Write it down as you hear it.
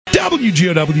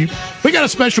WGOW. We got a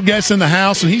special guest in the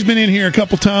house, and he's been in here a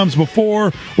couple times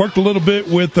before. Worked a little bit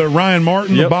with Ryan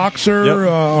Martin, the boxer,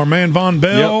 our man Von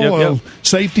Bell,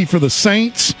 safety for the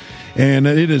Saints. And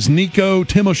it is Nico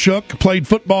Timoshuk, played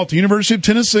football at the University of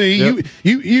Tennessee.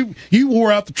 You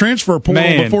wore out the transfer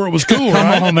portal before it was cool,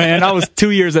 right? Come on, man. I was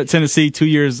 2 years at Tennessee, 2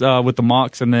 years with the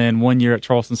Mocs, and then 1 year at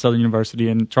Charleston Southern University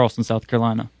in Charleston, South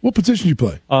Carolina. What position did you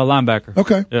play? Linebacker.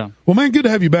 Okay. Yeah. Well, man, good to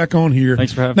have you back on here.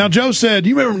 Thanks for having me. Now, me. Joe said,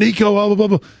 you remember Nico, blah, blah,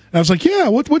 blah, blah. I was like, yeah,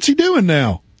 what's he doing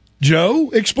now? Joe,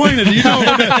 explain it. You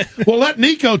know, well, let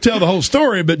Nico tell the whole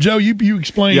story, but Joe, you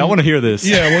explain. Yeah, I want to hear this.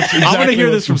 Yeah, I want to hear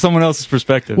this from someone else's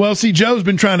perspective. Well, see, Joe's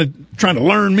been trying to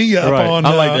learn me up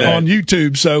on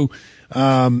YouTube, so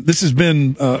this has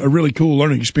been a really cool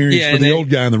learning experience for the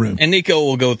old guy in the room. And Nico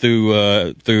will go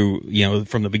through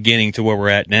from the beginning to where we're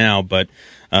at now, but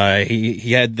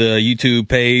he had the YouTube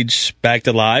page back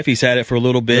to life. He's had it for a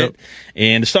little bit,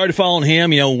 and started following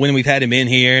him. when we've had him in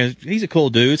here, he's a cool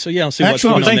dude. So I'll see what's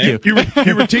going on there.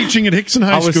 You were teaching at Hickson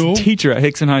High School. I was a teacher at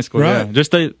Hickson High School. Right. Yeah,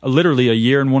 just literally a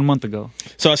year and 1 month ago.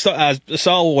 So I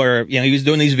saw where he was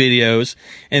doing these videos,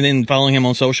 and then following him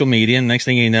on social media. And next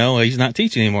thing you know, he's not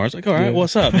teaching anymore. I was like, all right,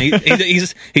 what's up? And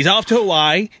he's off to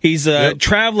Hawaii. He's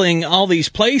traveling all these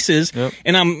places,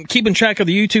 and I'm keeping track of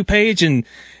the YouTube page and.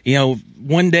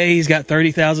 One day he's got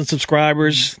 30,000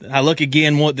 subscribers. I look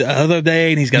again the other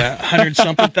day and he's got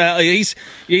 100-something thousand.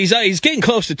 He's getting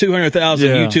close to 200,000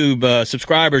 YouTube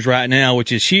subscribers right now,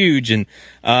 which is huge. And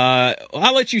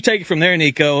I'll let you take it from there,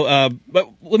 Nico. But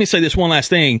let me say this one last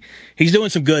thing. He's doing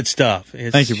some good stuff.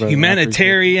 It's Thank you, brother.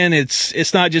 Humanitarian.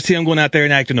 It's not just him going out there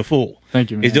and acting a fool. Thank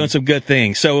you, man. He's doing some good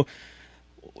things. So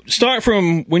start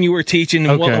from when you were teaching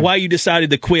and why you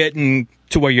decided to quit and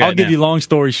to where you're at now. I'll give you long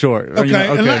story short. Okay.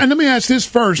 And let me ask this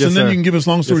first, and then you can give us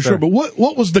long story short. But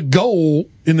what was the goal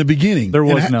in the beginning? There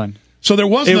was none. So there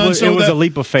was none. It was a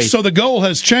leap of faith. So the goal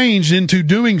has changed into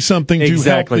doing something to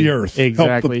help the earth.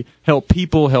 Exactly. Help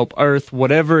people, help earth,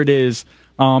 whatever it is.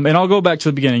 And I'll go back to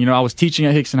the beginning. I was teaching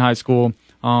at Hickson High School.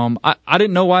 I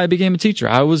didn't know why I became a teacher.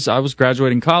 I was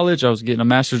graduating college. I was getting a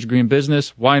master's degree in business.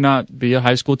 Why not be a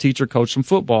high school teacher, coach some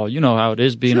football? You know how it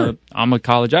is I'm a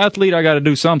college athlete. I got to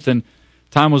do something.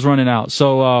 Time was running out.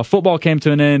 So football came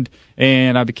to an end,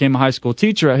 and I became a high school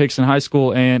teacher at Hickson High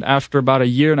School. And after about a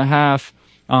year and a half,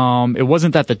 it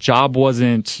wasn't that the job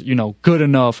wasn't, good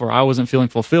enough or I wasn't feeling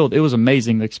fulfilled. It was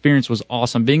amazing. The experience was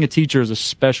awesome. Being a teacher is a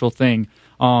special thing.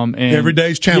 And every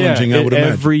day's challenging, I would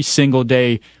imagine. Every single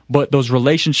day. But those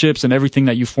relationships and everything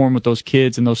that you form with those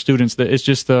kids and those students, it's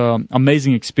just an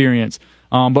amazing experience.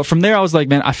 But from there, I was like,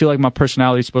 man, I feel like my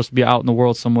personality is supposed to be out in the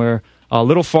world somewhere. A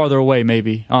little farther away,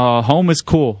 maybe. Home is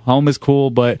cool,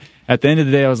 but at the end of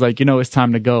the day, I was like, it's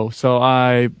time to go. So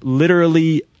I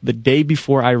literally, the day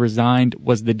before I resigned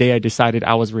was the day I decided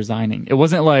I was resigning. It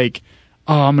wasn't like,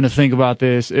 I'm going to think about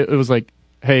this. It was like,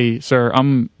 hey, sir, I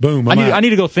need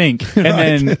to go think. And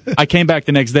then I came back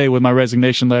the next day with my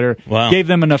resignation letter. Wow. Gave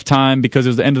them enough time because it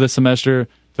was the end of the semester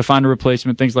to find a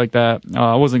replacement, things like that.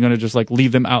 I wasn't going to just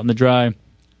leave them out in the dry.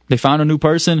 They found a new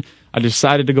person. I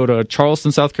decided to go to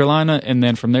Charleston, South Carolina, and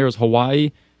then from there was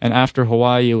Hawaii. And after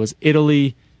Hawaii, it was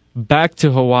Italy, back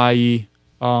to Hawaii,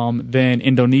 then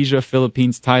Indonesia,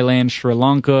 Philippines, Thailand, Sri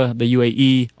Lanka, the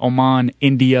UAE, Oman,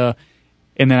 India.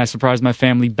 And then I surprised my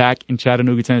family back in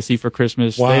Chattanooga, Tennessee for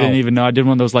Christmas. Wow. They didn't even know. I did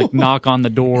one of those knock on the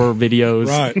door videos.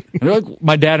 Right. And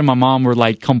my dad and my mom were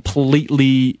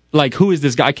completely who is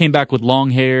this guy? I came back with long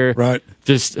hair. Right.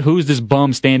 Just who's this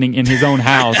bum standing in his own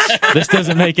house? This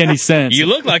doesn't make any sense. You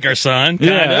look like our son.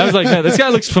 Yeah, I was like, man, this guy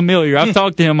looks familiar. I've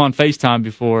talked to him on FaceTime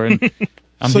before, and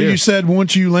I'm here. You said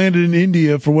once you landed in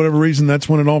India, for whatever reason, that's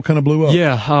when it all kind of blew up.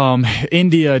 Yeah,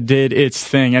 India did its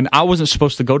thing, and I wasn't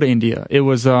supposed to go to India. It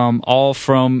was all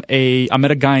from I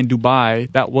met a guy in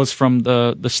Dubai that was from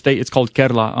the state. It's called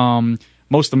Kerala.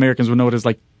 Most Americans would know it as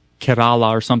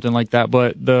Kerala or something like that,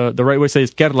 but the right way to say it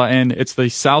is Kerala, and it's the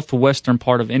southwestern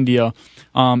part of India.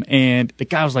 And the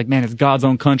guy was like, man, it's God's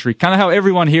own country. Kind of how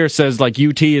everyone here says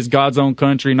UT is God's own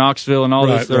country, Knoxville and all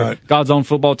this, or God's own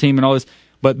football team and all this.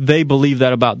 But they believe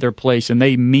that about their place, and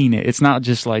they mean it. It's not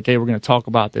just hey, we're going to talk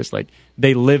about this.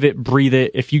 They live it, breathe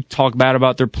it. If you talk bad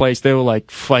about their place, they will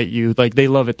fight you. They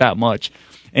love it that much.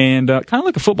 And kind of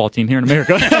like a football team here in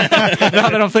America. Now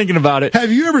that I'm thinking about it.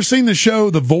 Have you ever seen the show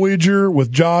The Voyager with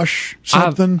Josh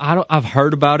something? I've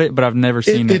heard about it, but I've never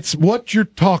seen it. It's what you're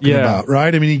talking about,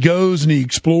 right? I mean, he goes and he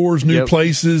explores new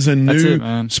places and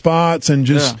new spots and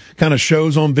just kind of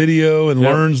shows on video and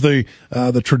learns the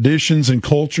traditions and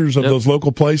cultures of those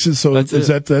local places. So that's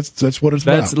what it's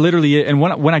about. That's literally it. And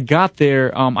when I got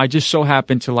there, I just so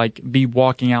happened to be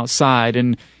walking outside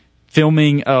and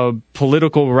filming a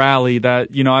political rally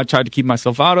that, you know, I tried to keep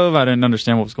myself out of. I didn't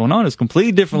understand what was going on. It's a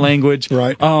completely different language.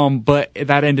 Right. But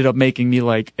that ended up making me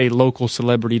like a local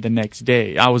celebrity the next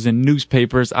day. I was in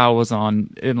newspapers. I was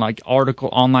in like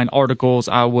online articles.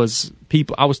 I was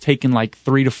taking like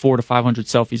 300 to 400 to 500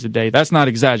 selfies a day. That's not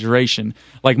exaggeration.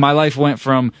 Like my life went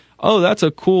from, oh, that's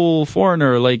a cool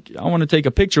foreigner. Like I want to take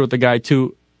a picture with the guy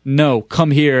to, no,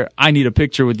 come here. I need a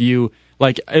picture with you.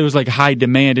 Like, it was like high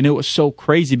demand, and it was so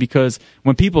crazy because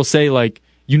when people say, like,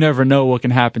 you never know what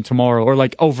can happen tomorrow, or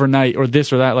like overnight, or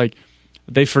this or that, like,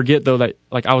 they forget, though, that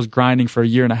like I was grinding for a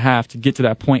year and a half to get to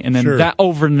that point, and then that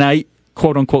overnight,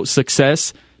 quote unquote,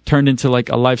 success turned into like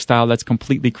a lifestyle that's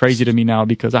completely crazy to me now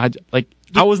because I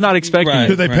was not expecting it.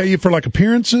 Do they pay you for like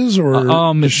appearances or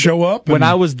to show up? When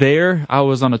I was there, I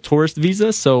was on a tourist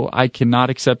visa, so I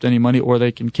cannot accept any money or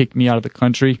they can kick me out of the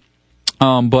country.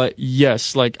 But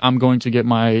yes, like I'm going to get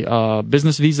my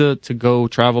business visa to go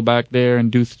travel back there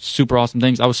and do super awesome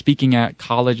things. I was speaking at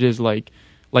colleges I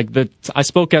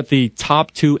spoke at the top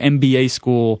 2 MBA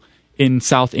school in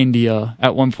South India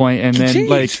at one point, and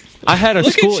then I had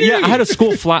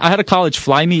a college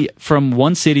fly me from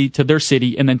one city to their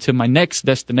city and then to my next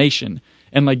destination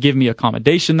and like give me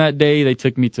accommodation that day. They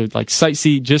took me to like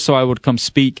sightsee just so I would come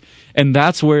speak, and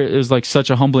that's where it was like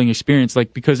such a humbling experience.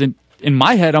 Like because in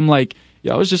my head I'm like,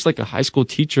 yeah, I was just like a high school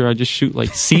teacher. I just shoot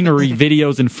like scenery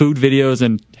videos and food videos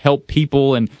and help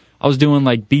people. And I was doing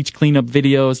like beach cleanup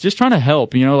videos, just trying to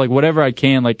help, you know, like whatever I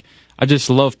can. Like I just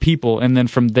love people. And then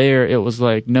from there, it was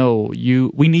like, no,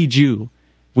 we need you.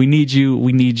 We need you.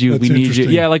 We need you. That's we need you.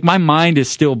 Yeah, like my mind is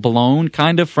still blown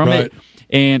kind of from it.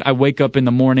 And I wake up in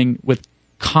the morning with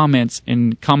comments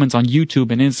on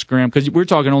YouTube and Instagram, because we're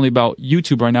talking only about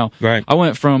YouTube right now. Right. I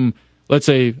went from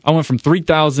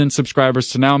 3,000 subscribers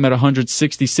to now I'm at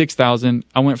 166,000.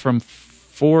 I went from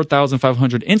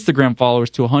 4,500 Instagram followers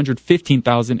to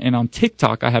 115,000. And on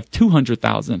TikTok, I have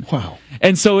 200,000. Wow.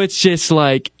 And so it's just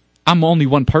like, I'm only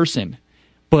one person,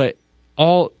 but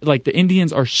the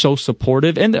Indians are so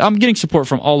supportive, and I'm getting support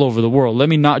from all over the world. Let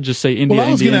me not just say India. Well,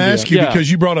 I was going to ask you because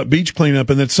you brought up beach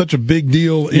cleanup, and that's such a big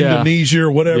deal. Indonesia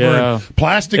or whatever. Yeah.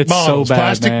 Plastic bottles. So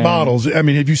bad, bottles. I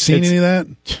mean, have you seen any of that?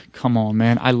 Come on,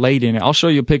 man. I laid in it. I'll show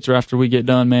you a picture after we get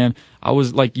done, man. I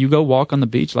was like, you go walk on the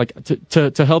beach, like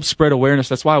to help spread awareness.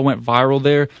 That's why I went viral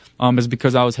there, is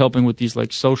because I was helping with these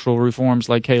like social reforms.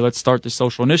 Like, hey, let's start this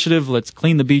social initiative. Let's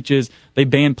clean the beaches. They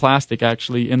banned plastic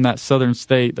actually in that southern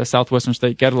state, the southwestern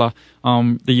state, Kerala,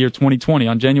 the year 2020.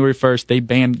 On January 1st, they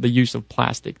banned the use of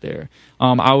plastic there.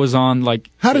 I was on like.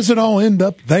 How does it all end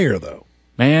up there though?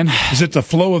 Man, is it the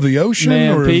flow of the ocean?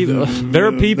 Man, or there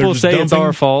are people say dumping? It's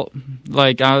our fault.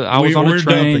 Like I was on a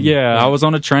train. Dumping. Yeah, I was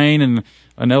on a train and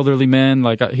an elderly man,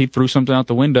 like he threw something out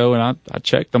the window, and I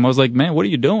checked him. I was like, man, what are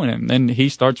you doing? And then he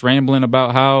starts rambling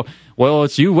about how, well,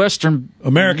 it's you Western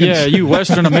Americans. Yeah, you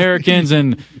Western Americans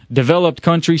and developed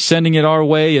countries sending it our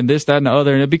way and this, that, and the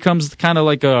other. And it becomes kind of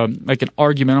like an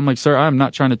argument. I'm like, sir, I'm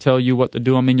not trying to tell you what to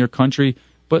do. I'm in your country.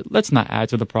 But let's not add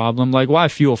to the problem. Like, why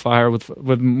fuel fire with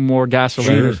more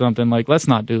gasoline or something? Like, let's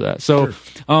not do that. So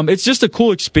it's just a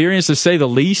cool experience, to say the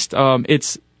least.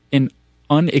 It's an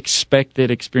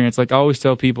unexpected experience. Like, I always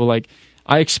tell people, like,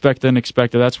 I expect the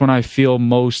unexpected. That's when I feel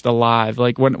most alive.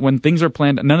 Like, when things are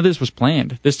planned, none of this was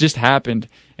planned. This just happened.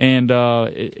 And a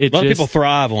lot of people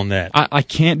thrive on that. I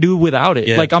can't do without it.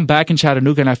 Yeah. Like, I'm back in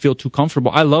Chattanooga, and I feel too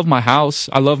comfortable. I love my house.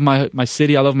 I love my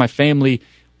city. I love my family.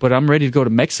 But I'm ready to go to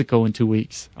Mexico in 2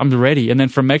 weeks. I'm ready. And then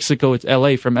from Mexico, it's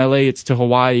L.A. From L.A., it's to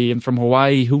Hawaii. And from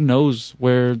Hawaii, who knows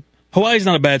where. Hawaii's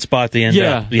not a bad spot to end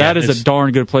up. Yeah, that is a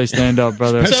darn good place to end up,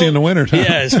 brother. Especially in the winter time.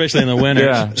 Yeah, especially in the winter.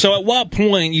 Yeah. So at what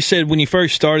point, you said when you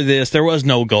first started this, there was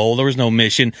no goal, there was no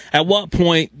mission. At what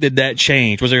point did that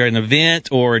change? Was there an event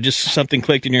or just something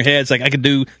clicked in your head? It's like, I could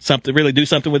do something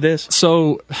with this?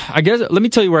 So I guess, let me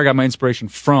tell you where I got my inspiration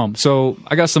from. So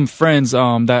I got some friends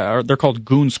they're called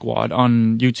Goon Squad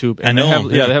on YouTube. And I know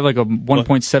they have like a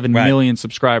 1.7 million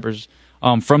subscribers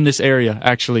from this area,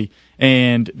 actually.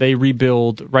 And they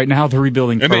rebuild. Right now, they're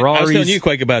rebuilding Ferraris. I was telling you,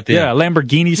 Quake, about that. Yeah,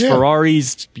 Lamborghinis,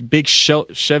 Ferraris, big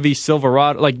Chevy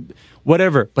Silverado, like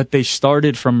whatever. But they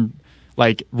started from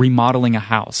like remodeling a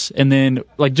house and then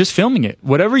like just filming it.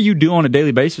 Whatever you do on a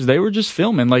daily basis, they were just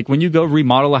filming. Like when you go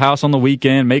remodel a house on the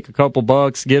weekend, make a couple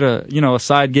bucks, get a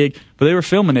side gig. But they were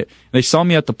filming it. They saw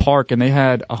me at the park, and they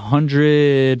had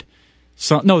 100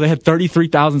 They had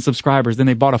 33,000 subscribers. Then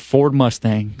they bought a Ford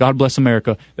Mustang. God bless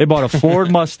America. They bought a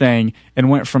Ford Mustang and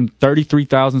went from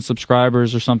 33,000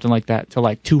 subscribers or something like that to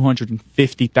like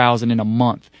 250,000 in a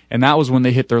month. And that was when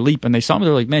they hit their leap. And they saw me.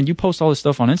 They're like, man, you post all this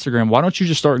stuff on Instagram. Why don't you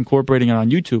just start incorporating it on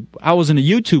YouTube? I wasn't a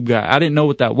YouTube guy. I didn't know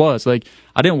what that was. Like,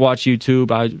 I didn't watch YouTube.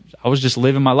 I was just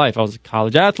living my life. I was a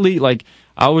college athlete. Like,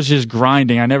 I was just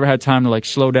grinding. I never had time to like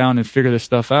slow down and figure this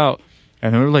stuff out.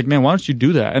 And they were like, man, why don't you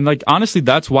do that? And like, honestly,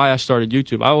 that's why I started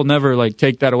YouTube. I will never like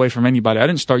take that away from anybody. I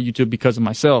didn't start YouTube because of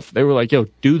myself. They were like, yo,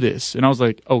 do this. And I was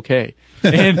like, okay.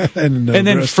 And and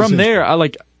then from there,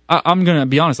 I'm going to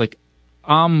be honest, like,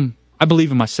 I believe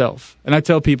in myself. And I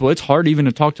tell people it's hard even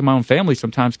to talk to my own family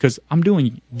sometimes because I'm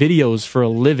doing videos for a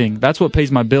living. That's what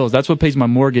pays my bills. That's what pays my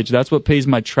mortgage. That's what pays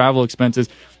my travel expenses.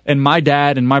 And my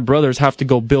dad and my brothers have to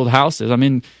go build houses. I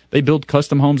mean, they build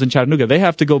custom homes in Chattanooga. They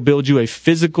have to go build you a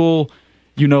physical,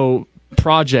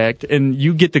 project, and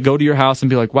you get to go to your house and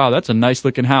be like, wow, that's a nice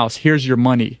looking house. Here's your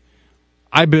money.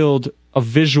 I build a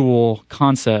visual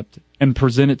concept and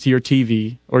present it to your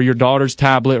TV or your daughter's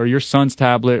tablet or your son's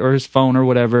tablet or his phone or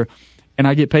whatever, and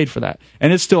I get paid for that.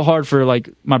 And it's still hard for like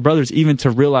my brothers even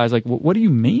to realize like, what do you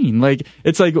mean? Like,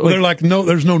 it's like, they're like, no,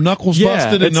 there's no knuckles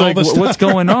busted and all like, this stuff. What's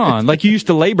going on? Like, you used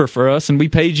to labor for us and we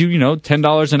paid you,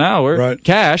 $10 an hour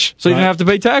cash, so you didn't have to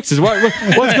pay taxes.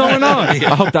 What's going on? I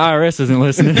hope the IRS isn't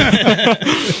listening.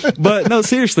 But no,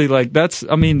 seriously, like that's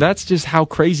just how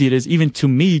crazy it is even to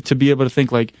me to be able to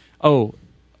think like, oh,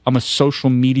 I'm a social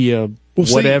media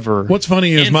whatever. What's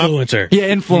funny is influencer.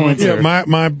 Influencer. Yeah,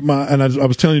 my and I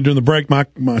was telling you during the break, my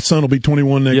son will be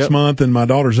 21 next month, and my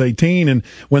daughter's 18. And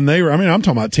when they were, I'm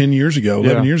talking about 10 years ago,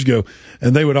 11 years ago,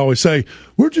 and they would always say,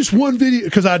 "We're just one video,"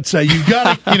 because I'd say you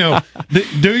got to,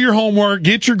 do your homework,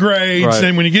 get your grades,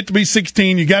 and when you get to be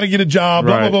 16, you got to get a job,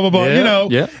 blah blah blah blah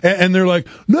blah. And they're like,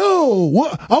 "No,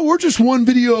 we're just one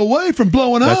video away from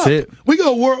blowing up. That's it. We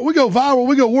go viral,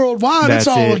 we go worldwide. It's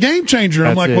all a game changer."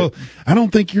 I'm like, well, I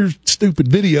don't think your stupid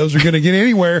videos are going to get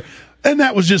anywhere. And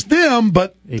that was just them,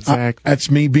 but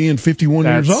that's me being 51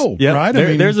 years old, right?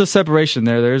 There's a separation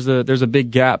there. There's a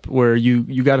big gap where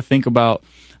you got to think about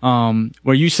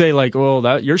where you say like, well,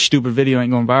 that your stupid video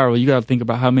ain't going viral. You got to think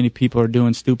about how many people are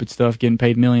doing stupid stuff, getting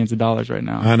paid millions of dollars right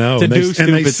now. I know, and they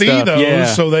see stuff.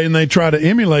 those, so they try to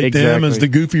emulate them as the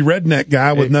goofy redneck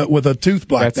guy with a tooth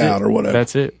blacked out or whatever.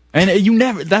 That's it. And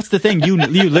that's the thing. You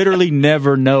literally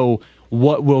never know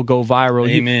what will go viral.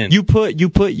 Amen. You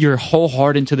put your whole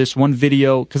heart into this one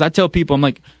video, because I tell people,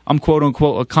 I'm quote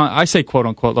unquote, I say quote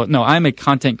unquote, no, I'm a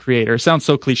content creator. It sounds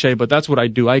so cliche, but that's what I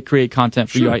do. I create content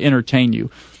for you. I entertain you.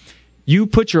 You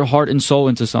put your heart and soul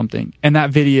into something, and that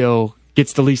video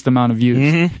gets the least amount of views.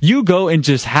 Mm-hmm. You go and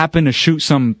just happen to shoot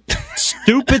some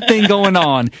stupid thing going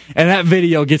on, and that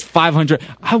video gets 500.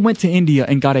 I went to India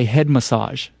and got a head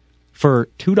massage for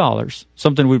 $2,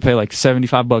 something we pay like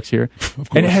 $75 here,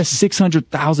 and it has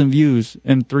 600,000 views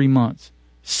in 3 months.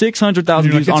 600,000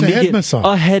 views on me getting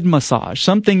a head massage.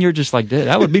 Something you're just like,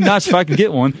 that would be nice if I could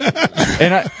get one.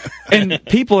 And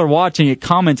people are watching it,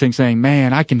 commenting, saying,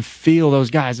 "Man, I can feel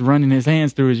those guys running his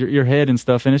hands through your head and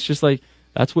stuff." And it's just like,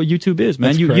 that's what YouTube is,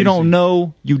 man. You don't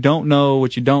know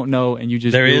what you don't know, and you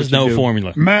just there is no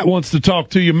formula. Matt wants to talk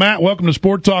to you. Matt, welcome to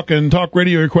Sport Talk and Talk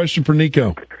Radio. Your question for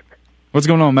Nico. What's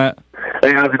going on, Matt?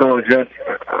 Hey, how's it going, Jess?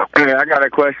 Hey, I got a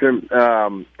question.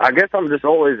 I guess I've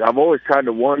always tried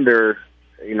to wonder,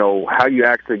 how you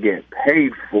actually get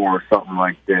paid for something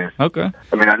like this. Okay.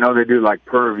 I know they do like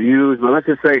per views, but let's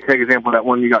just say, take example, that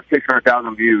one you got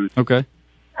 600,000 views. Okay.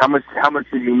 How much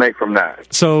did you make from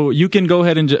that? So you can go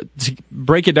ahead and to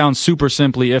break it down super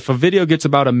simply. If a video gets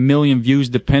about 1 million views,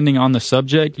 depending on the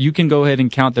subject, you can go ahead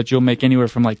and count that you'll make anywhere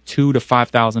from like $2,000 to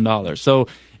 $5,000. So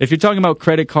if you're talking about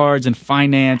credit cards and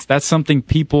finance, that's something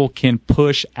people can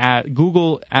push at.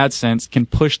 Google AdSense can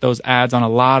push those ads on a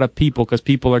lot of people because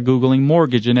people are Googling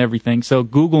mortgage and everything. So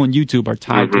Google and YouTube are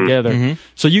tied together. Mm-hmm.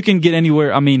 So you can get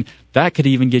anywhere. That could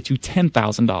even get you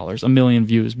 $10,000, 1 million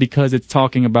views, because it's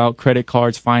talking about credit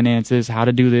cards, finances, how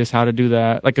to do this, how to do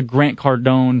that, like a Grant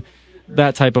Cardone,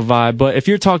 that type of vibe. But if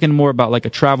you're talking more about like a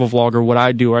travel vlogger, what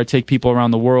I do, or I take people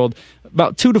around the world,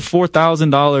 about $2,000 to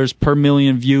 $4,000 per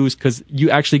million views, because you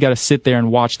actually got to sit there and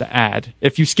watch the ad.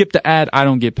 If you skip the ad, I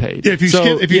don't get paid. Yeah, if you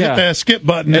hit that skip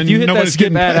button, if you hit that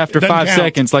skip ad after 5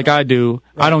 seconds, like I do,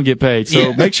 I don't get paid.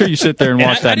 So make sure you sit there and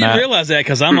watch that. I didn't realize that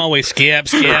because I'm always skip.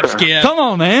 Come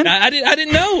on, man. I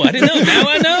didn't know. Now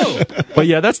I know. But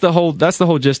yeah, that's the whole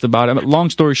gist about it. Long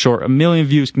story short, 1 million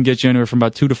views can get you anywhere from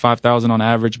about $2,000 to $5,000 on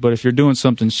average. But if you're doing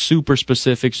something super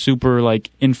specific, super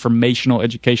like informational,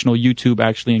 educational, YouTube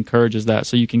actually encourages that,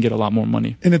 so you can get a lot more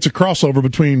money. And it's a crossover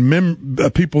between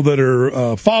people that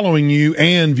are following you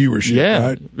and viewership. Yeah,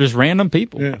 right? Just random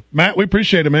people. Yeah, Matt, we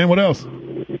appreciate it, man. What else?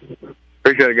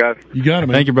 Appreciate it, guys. You got it,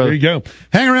 man. Thank you, brother. There you go.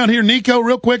 Hang around here, Nico,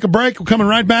 real quick, a break. We're coming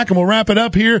right back, and we'll wrap it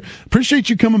up here. Appreciate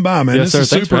you coming by, man. Yes,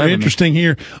 this sir. is super interesting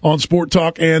here on Sport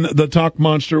Talk and the Talk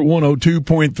Monster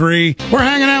 102.3. We're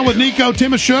hanging out with Nico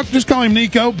Timashuk. Just call him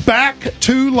Nico. Back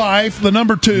to Life, the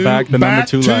number 2. Back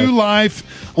to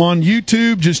Life on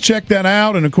YouTube. Just check that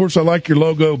out. And, of course, I like your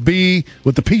logo, B,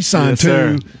 with the peace sign, yes, 2,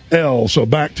 sir. L. So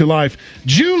Back to Life.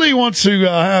 Julie wants to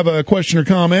have a question or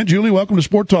comment. Julie, welcome to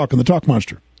Sport Talk and the Talk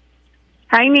Monster.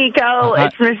 Hi, Nico.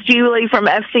 It's Miss Julie from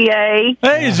FCA.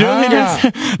 Hey, Julie.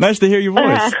 Nice to hear your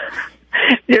voice.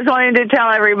 Just wanted to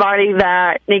tell everybody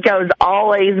that Nico's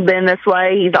always been this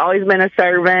way. He's always been a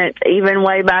servant. Even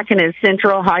way back in his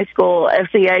Central High School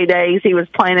FCA days, he was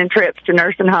planning trips to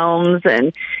nursing homes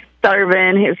and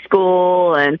serving his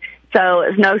school. And so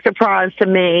it's no surprise to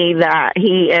me that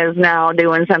he is now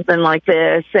doing something like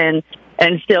this and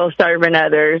still serving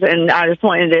others. And I just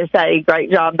wanted to say,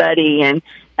 great job, buddy, and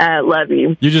love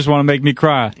you. You just want to make me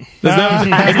cry. Is that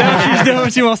what she's doing?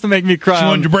 She wants to make me cry. She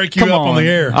wanted to break you up on the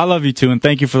air. I love you, too, and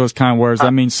thank you for those kind words.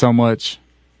 That means so much.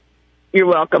 You're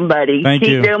welcome, buddy. Thank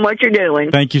you. Keep doing what you're doing.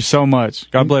 Thank you so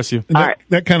much. God bless you.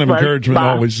 That kind of encouragement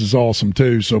always is awesome,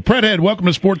 too. So, Pred Head, welcome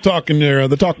to Sport Talk and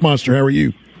the Talk Monster. How are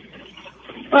you?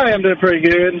 I am doing pretty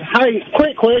good. Hey,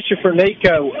 quick question for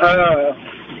Nico.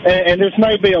 And this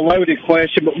may be a loaded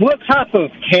question, but what type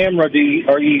of camera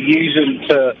are you using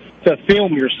to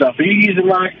film your stuff? Are you using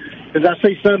because I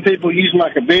see some people using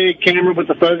like a big camera with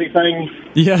the fuzzy thing.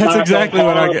 Yeah, that's exactly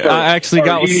what I actually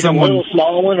got with someone. A little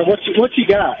small one, or what you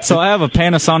got? So I have a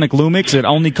Panasonic Lumix. It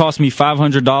only cost me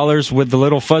 $500 with the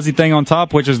little fuzzy thing on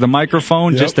top, which is the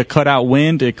microphone, just to cut out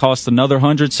wind. It costs another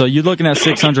 $100. So you're looking at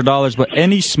 $600. But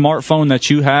any smartphone that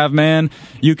you have, man,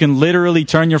 you can literally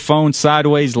turn your phone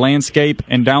sideways, landscape,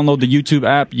 and download the YouTube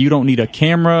app. You don't need a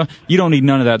camera. You don't need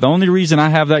none of that. The only reason I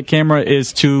have that camera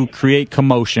is to create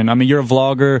commotion. I mean, you're a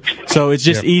vlogger. So it's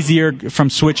just easier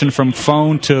from switching from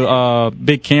phone to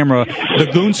big camera. The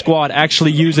Goon Squad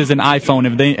actually uses an iPhone,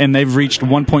 and they've reached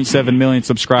 1.7 million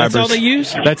subscribers. That's all they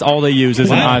use? That's all they use is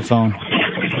an iPhone.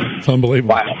 It's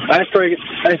unbelievable. Wow, that's pretty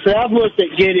good. So I've looked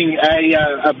at getting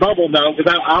a bubble dome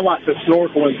because I like to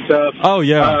snorkel and stuff. Oh,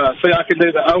 yeah. So I can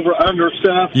do the over-under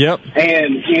stuff. Yep.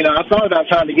 And, I thought about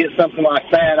trying to get something like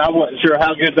that. I wasn't sure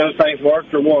how good those things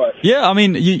worked or what. Yeah, I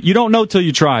mean, you don't know till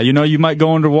you try. You might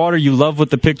go underwater, you love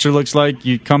what the picture looks like,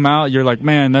 you come out, you're like,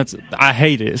 man, I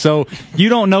hate it. So you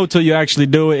don't know till you actually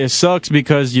do it. It sucks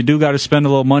because you do got to spend a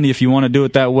little money if you want to do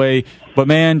it that way. But,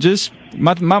 man, just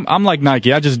I'm like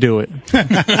Nike. I just do it.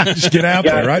 Just get out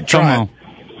there, right? Come on.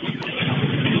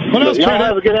 What else, Y'all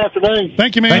have a good afternoon.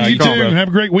 Thank you, man. You too. Have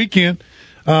a great weekend.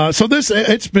 So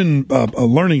it's been a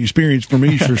learning experience for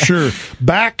me for sure.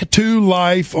 Back to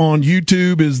Life on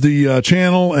YouTube is the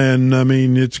channel, and I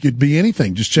mean it could be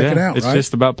anything. Just check it out. It's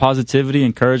just about positivity,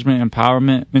 encouragement,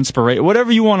 empowerment, inspiration,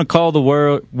 whatever you want to call the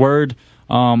word.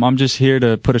 I'm just here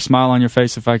to put a smile on your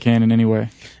face if I can in any way.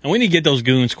 And we need to get those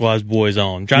Goon Squad boys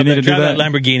on. Drive that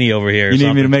Lamborghini over here. You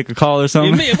need me to make a call or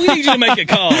something? We need you to make a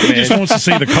call, man. He just wants to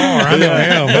see the car. I know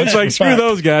him. It's like, screw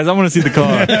those guys. I want to see the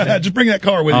car. Just bring that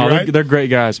car with you, right? They're great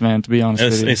guys, man, to be honest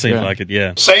with you. It seems like it,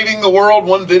 yeah. Saving the world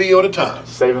one video at a time.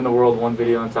 Saving the world one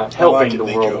video at a time. Helping the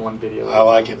world one video at a time. I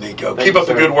like it, Nico. Keep up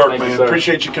the good work, man.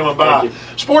 Appreciate you coming by.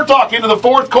 Sport Talk into the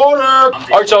fourth quarter. All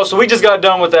right, y'all, so we just got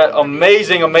done with that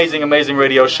amazing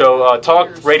radio show.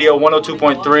 Talk Radio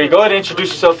 102.3. Go ahead and introduce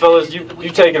yourself, fellas. You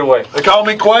take it away. They call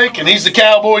me Quake, and he's the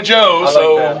Cowboy Joe.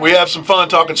 So we have some fun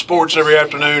talking sports every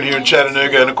afternoon here in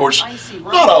Chattanooga, and of course,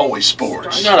 not always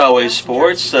sports. Not always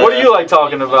sports. What do you like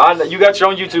talking about? You got your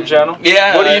own YouTube channel.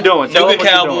 Yeah. What are you doing?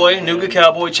 Nuga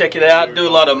Cowboy. Check it out. Do a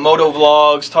lot of moto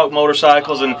vlogs, talk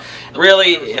motorcycles, and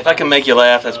really, if I can make you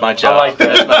laugh, that's my job. I like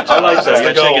that. I like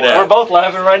that. Check it out. We're both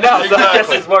laughing right now, so I guess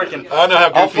it's working. I know how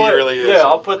goofy it really is. Yeah,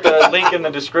 I'll put the link in the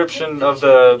description of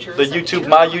the YouTube,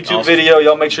 my YouTube video.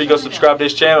 Y'all make sure you go subscribe to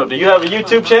this channel. Do you have a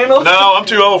YouTube channel? No, I'm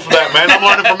too old for that, man. I'm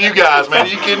learning from you guys, man. Are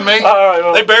you kidding me? All right,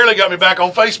 well, they barely got me back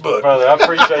on Facebook. Brother, I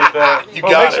appreciate that. You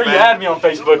got make sure you add me on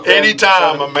Facebook.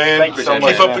 Anytime, my man. Thank you so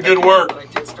much. Keep up the good work.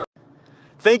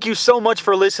 Thank you so much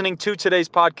for listening to today's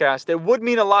podcast. It would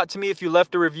mean a lot to me if you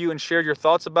left a review and shared your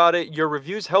thoughts about it. Your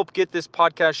reviews help get this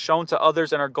podcast shown to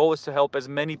others, and our goal is to help as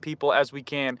many people as we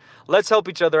can. Let's help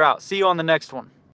each other out. See you on the next one.